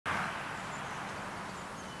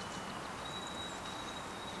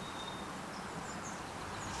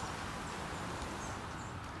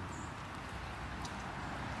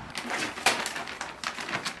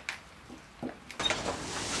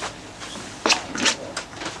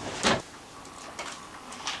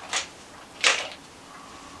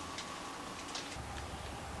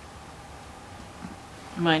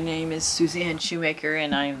My name is Suzanne Shoemaker,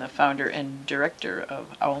 and I am the founder and director of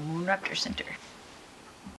Owl Moon Raptor Center.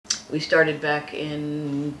 We started back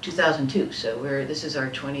in 2002, so this is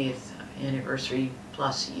our 20th anniversary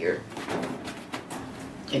plus year.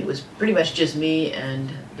 It was pretty much just me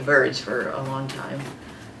and the birds for a long time,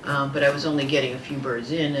 but I was only getting a few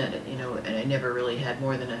birds in, and I never really had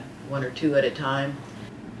more than one or two at a time.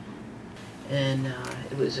 And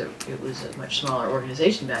it was a much smaller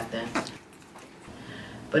organization back then.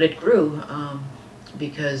 But it grew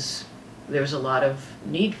because there was a lot of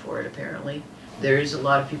need for it, apparently. There's a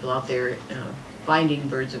lot of people out there finding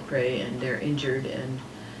birds of prey, and they're injured, and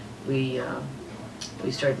we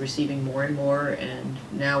started receiving more and more, and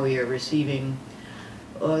now we are receiving,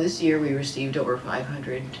 this year we received over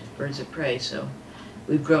 500 birds of prey, so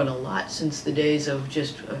we've grown a lot since the days of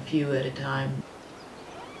just a few at a time.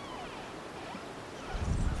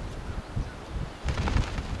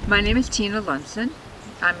 My name is Tina Lunson.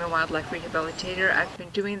 I'm a wildlife rehabilitator. I've been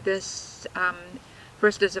doing this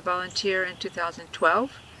first as a volunteer in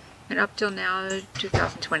 2012 and up till now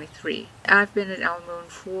 2023. I've been at Owl Moon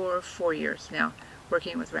for 4 years now,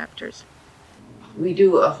 working with raptors. We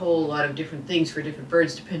do a whole lot of different things for different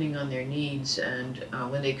birds depending on their needs, and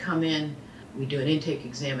when they come in, we do an intake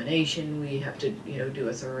examination. We have to do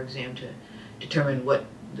a thorough exam to determine what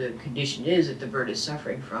the condition is that the bird is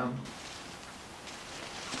suffering from.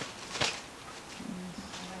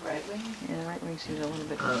 Right wing? Yeah, right wing seems a little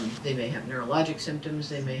bit. They may have neurologic symptoms,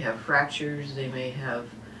 they may have fractures, they may have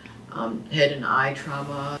head and eye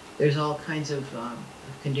trauma. There's all kinds of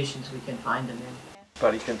conditions we can find them in.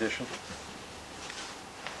 Body condition?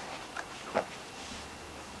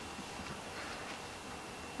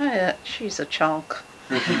 She's a chunk.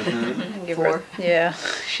 Give her, 4? Yeah,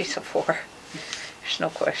 she's a 4. There's no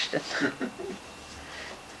question.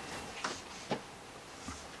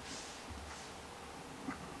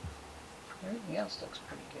 Everything else looks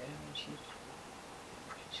pretty good. I mean,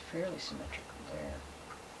 she's fairly symmetrical there.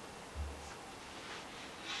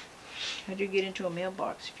 How'd you get into a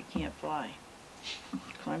mailbox if you can't fly?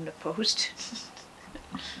 Climb the post?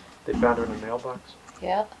 They found her in a mailbox?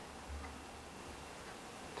 Yeah.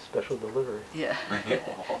 Special delivery. Yeah.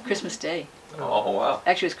 Christmas Day. Oh, wow.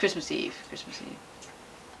 Actually, it was Christmas Eve. Christmas Eve.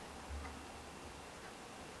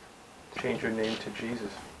 Change your name to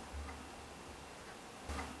Jesus.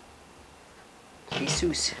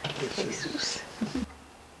 Jesus. Jesus.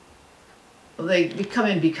 Well, they come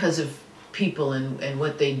in because of people and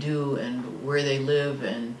what they do and where they live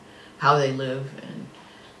and how they live, and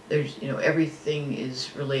there's everything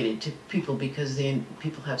is related to people because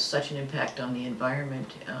people have such an impact on the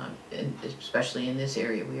environment, and especially in this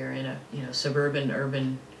area. We are in a suburban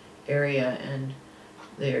urban area, and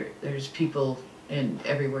there's people in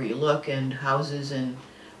everywhere you look, and houses and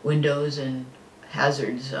windows and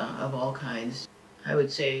hazards of all kinds. I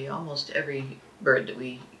would say almost every bird that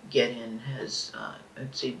we get in has,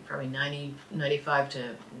 I'd say probably 95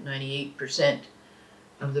 to 98%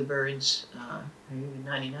 of the birds, or even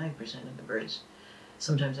 99% of the birds.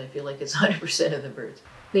 Sometimes I feel like it's 100% of the birds.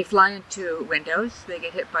 They fly into windows, they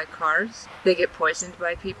get hit by cars, they get poisoned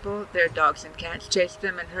by people, their dogs and cats chase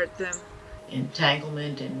them and hurt them.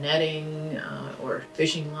 Entanglement in netting or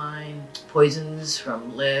fishing line, poisons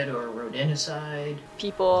from lead or rodenticide.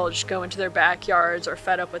 People just go into their backyards or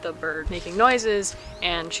fed up with a bird making noises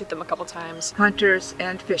and shoot them a couple times. Hunters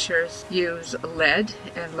and fishers use lead,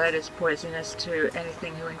 and lead is poisonous to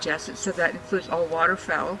anything who ingests it, so that includes all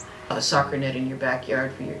waterfowl. A soccer net in your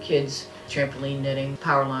backyard for your kids, trampoline netting,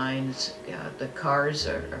 power lines. The cars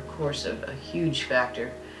are, of course, a huge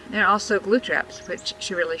factor. And also glue traps, which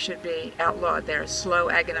really should be outlawed. They're a slow,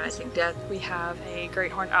 agonizing death. We have a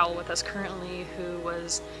great horned owl with us currently who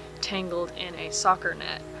was tangled in a soccer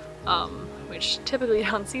net, which typically you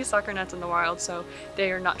don't see soccer nets in the wild, so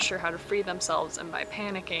they are not sure how to free themselves, and by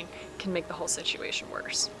panicking can make the whole situation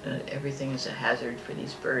worse. Everything is a hazard for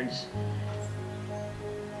these birds.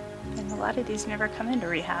 And a lot of these never come into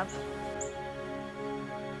rehab.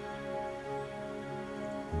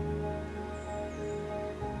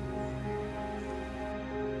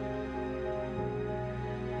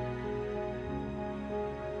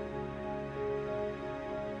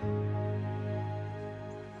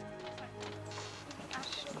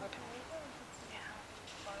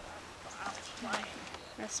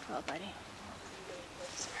 Rest well, buddy.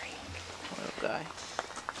 Sorry. Little guy.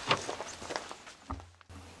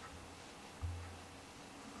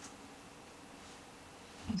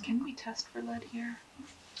 Can we test for lead here?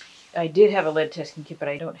 I did have a lead testing kit, but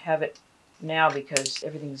I don't have it now because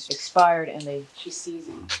everything's expired and they... She's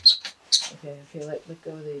seizing. Okay, let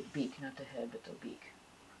go of the beak, not the head, but the beak.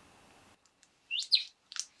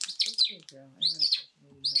 Good girl. I really think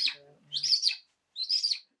maybe knock her out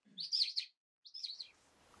now.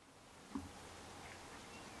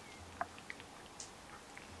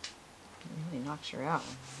 It really knocks her out.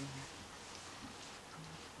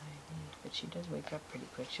 But she does wake up pretty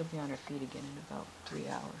quick. She'll be on her feet again in about 3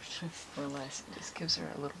 hours or less. It just gives her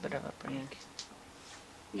a little bit of a break.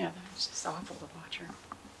 Yeah, that was just awful to watch her.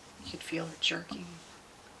 You could feel her jerking.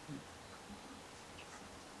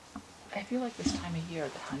 I feel like this time of year,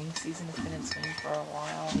 the hunting season has been in swing for a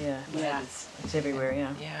while. Yeah. Yeah. It's everywhere,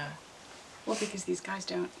 yeah. Yeah. Well, because these guys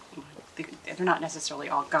don't, they're not necessarily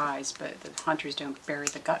all guys, but the hunters don't bury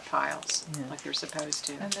the gut piles Yeah. like they're supposed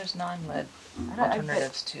to. And there's non-lead I bet-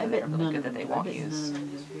 alternatives too I that bet are really none good of that they them- I won't bet use. none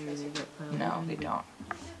of them do bury their gut pile. No, they don't.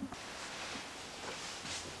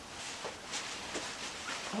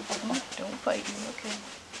 Oh, don't bite me, okay.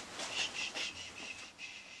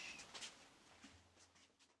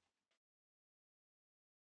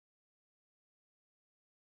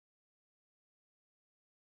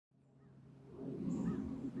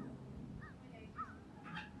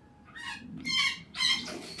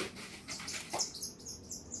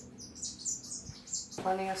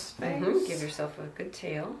 Plenty of space. Give yourself a good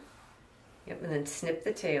tail. Yep, and then snip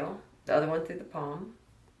the tail. The other one through the palm.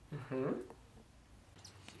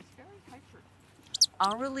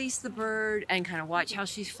 I'll release the bird and kind of watch how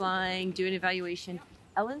she's flying, do an evaluation.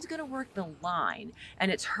 Ellen's going to work the line, and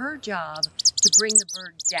it's her job to bring the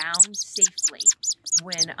bird down safely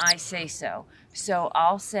when I say so. So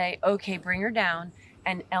I'll say, okay, bring her down,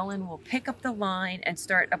 and Ellen will pick up the line and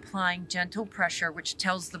start applying gentle pressure, which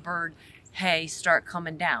tells the bird, hey, start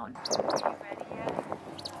coming down. Are you ready yet?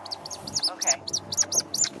 Okay.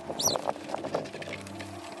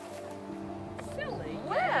 Silly.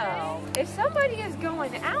 Well, if somebody is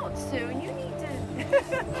going out soon, you need to...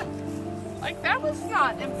 like, that was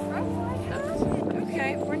not impressive.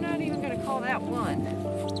 Okay, we're not even going to call that one.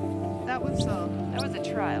 That was a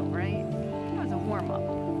trial, right? That was a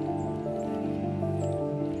warm-up.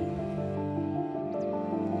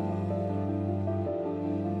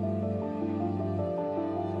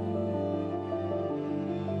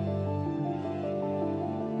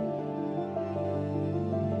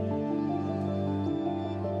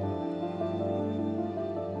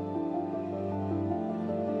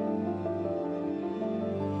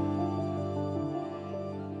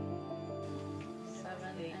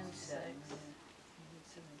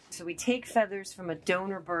 So we take feathers from a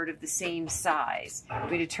donor bird of the same size.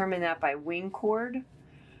 We determine that by wing chord,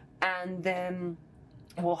 and then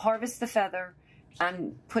we'll harvest the feather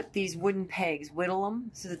and put these wooden pegs, whittle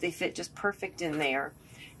them so that they fit just perfect in there.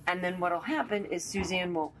 And then what'll happen is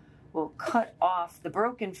Suzanne will cut off the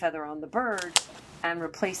broken feather on the bird and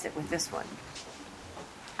replace it with this one.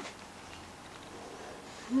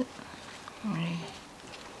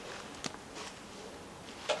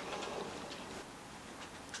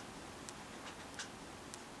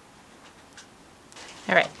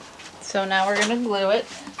 All right, so now we're gonna glue it.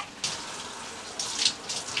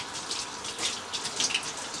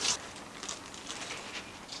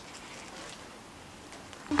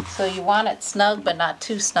 So you want it snug, but not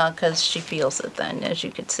too snug because she feels it then, as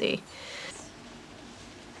you can see.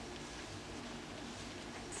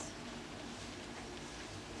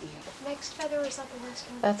 Next feather, or is that the last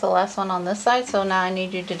one? That's the last one on this side, so now I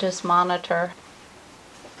need you to just monitor.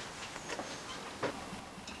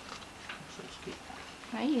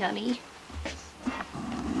 Hi, honey.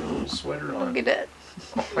 Little sweater on. Look at it.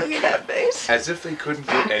 Look at that face. As if they couldn't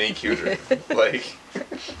get any cuter. Like.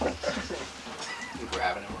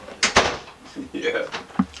 Grabbing him. Yeah.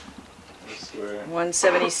 I swear.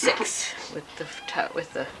 176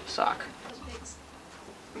 with the sock.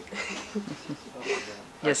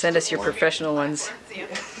 Yeah, send us your professional ones.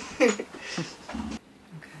 Okay.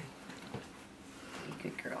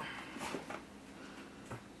 Good girl.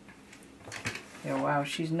 Yeah, wow,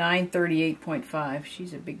 she's 938.5.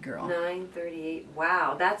 She's a big girl. 938.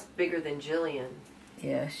 Wow, that's bigger than Jillian.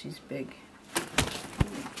 Yeah, she's big.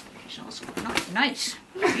 She's also nice.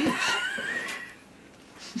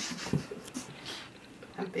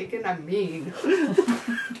 I'm big and I'm mean.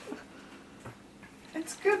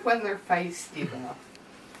 It's good when they're feisty, though.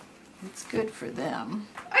 It's good for them.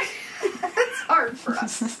 It's hard for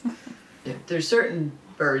us. There's certain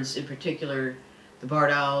birds, in particular, the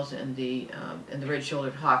barred owls and the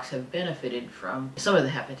red-shouldered hawks, have benefited from some of the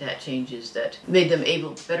habitat changes that made them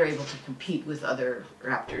better able to compete with other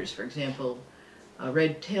raptors. For example, a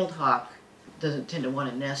red-tailed hawk doesn't tend to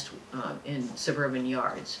want to nest in suburban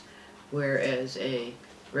yards, whereas a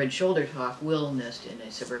red-shouldered hawk will nest in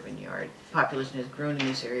a suburban yard. Population has grown in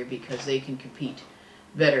this area because they can compete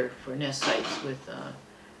better for nest sites with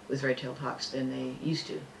with red-tailed hawks than they used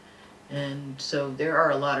to. And so there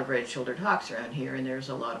are a lot of red-shouldered hawks around here, and there's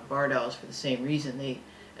a lot of barred owls for the same reason. They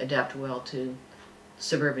adapt well to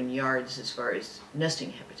suburban yards as far as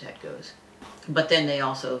nesting habitat goes. But then they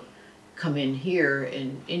also come in here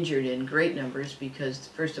and injured in great numbers because,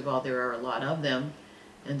 first of all, there are a lot of them,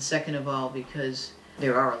 and second of all, because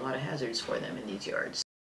there are a lot of hazards for them in these yards.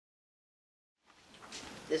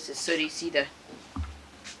 This is so you see the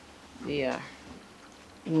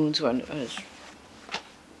wounds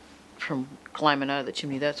from climbing out of the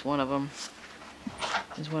chimney. That's one of them.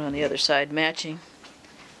 There's one on the other side matching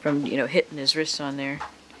from, you know, hitting his wrists on there.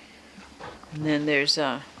 And then there's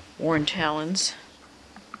worn talons.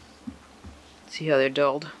 See how they're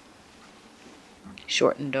dulled?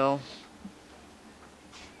 Short and dull.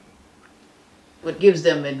 What gives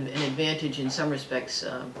them an advantage in some respects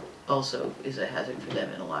also is a hazard for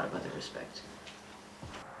them in a lot of other respects.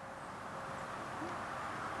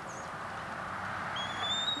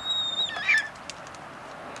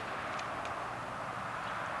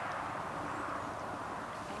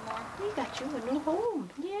 We got you a new home,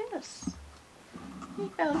 yes. We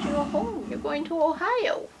found you a home. You're going to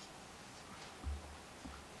Ohio.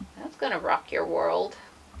 That's gonna rock your world.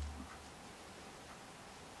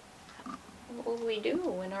 What will we do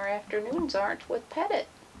when our afternoons aren't with Pettit?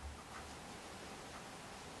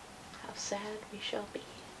 How sad we shall be.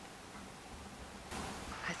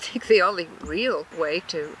 I think the only real way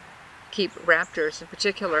to keep raptors in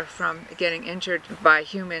particular from getting injured by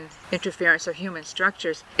human interference or human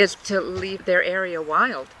structures is to leave their area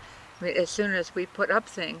wild. I mean, as soon as we put up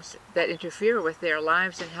things that interfere with their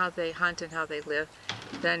lives and how they hunt and how they live,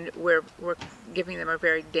 then we're giving them a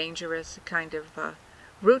very dangerous kind of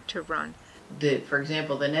route to run. For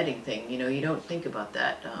example, the netting thing, you know, you don't think about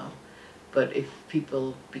that, but if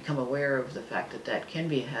people become aware of the fact that that can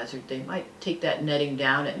be a hazard, they might take that netting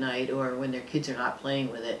down at night or when their kids are not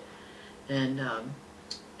playing with it,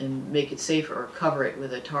 and make it safer, or cover it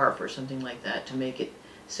with a tarp or something like that to make it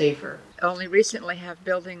safer. Only recently have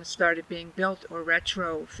buildings started being built or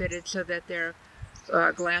retrofitted so that their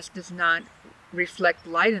glass does not reflect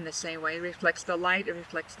light in the same way. It reflects the light, it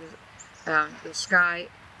reflects the sky,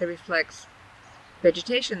 it reflects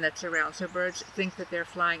vegetation that's around. So birds think that they're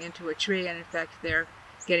flying into a tree, and in fact they're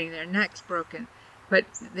getting their necks broken. But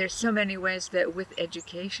there's so many ways that with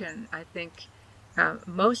education, I think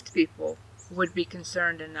most people would be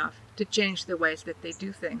concerned enough to change the ways that they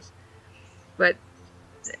do things. But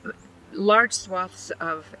large swaths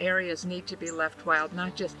of areas need to be left wild,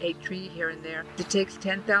 not just a tree here and there. It takes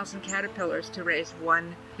 10,000 caterpillars to raise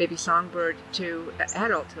one baby songbird to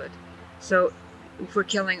adulthood. So if we're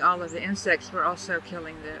killing all of the insects, we're also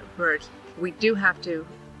killing the birds. We do have to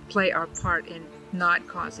play our part in not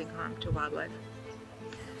causing harm to wildlife.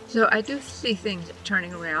 So I do see things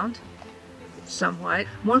turning around somewhat.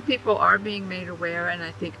 More people are being made aware, and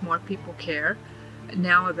I think more people care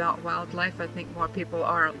now about wildlife. I think more people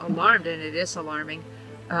are alarmed, and it is alarming,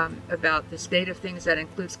 about the state of things. That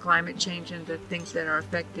includes climate change and the things that are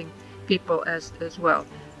affecting people as well.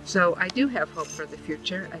 So I do have hope for the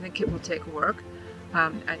future. I think it will take work.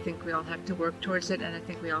 I think we all have to work towards it, and I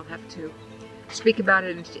think we all have to speak about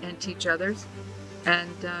it and teach others.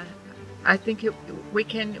 And I think we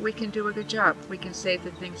can do a good job. We can save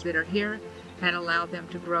the things that are here and allow them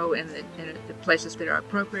to grow in the places that are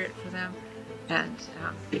appropriate for them. And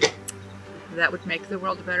that would make the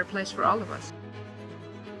world a better place for all of us.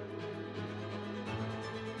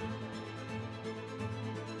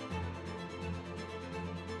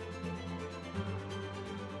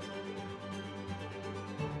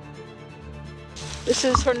 This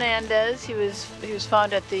is Hernandez. He was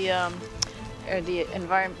found at the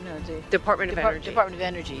Department of Energy. Department of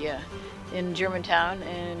Energy, yeah, in Germantown,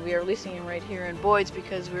 and we are leasing him right here in Boyd's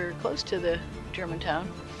because we're close to the Germantown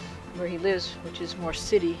where he lives, which is more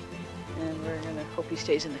city, and we're gonna hope he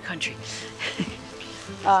stays in the country.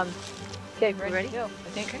 Okay, ready to go? I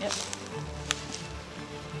think. Okay. Yep.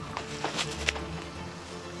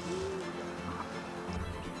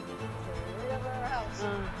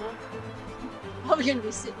 I'm gonna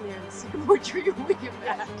be sitting there in the sycamore tree when we get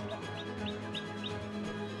back.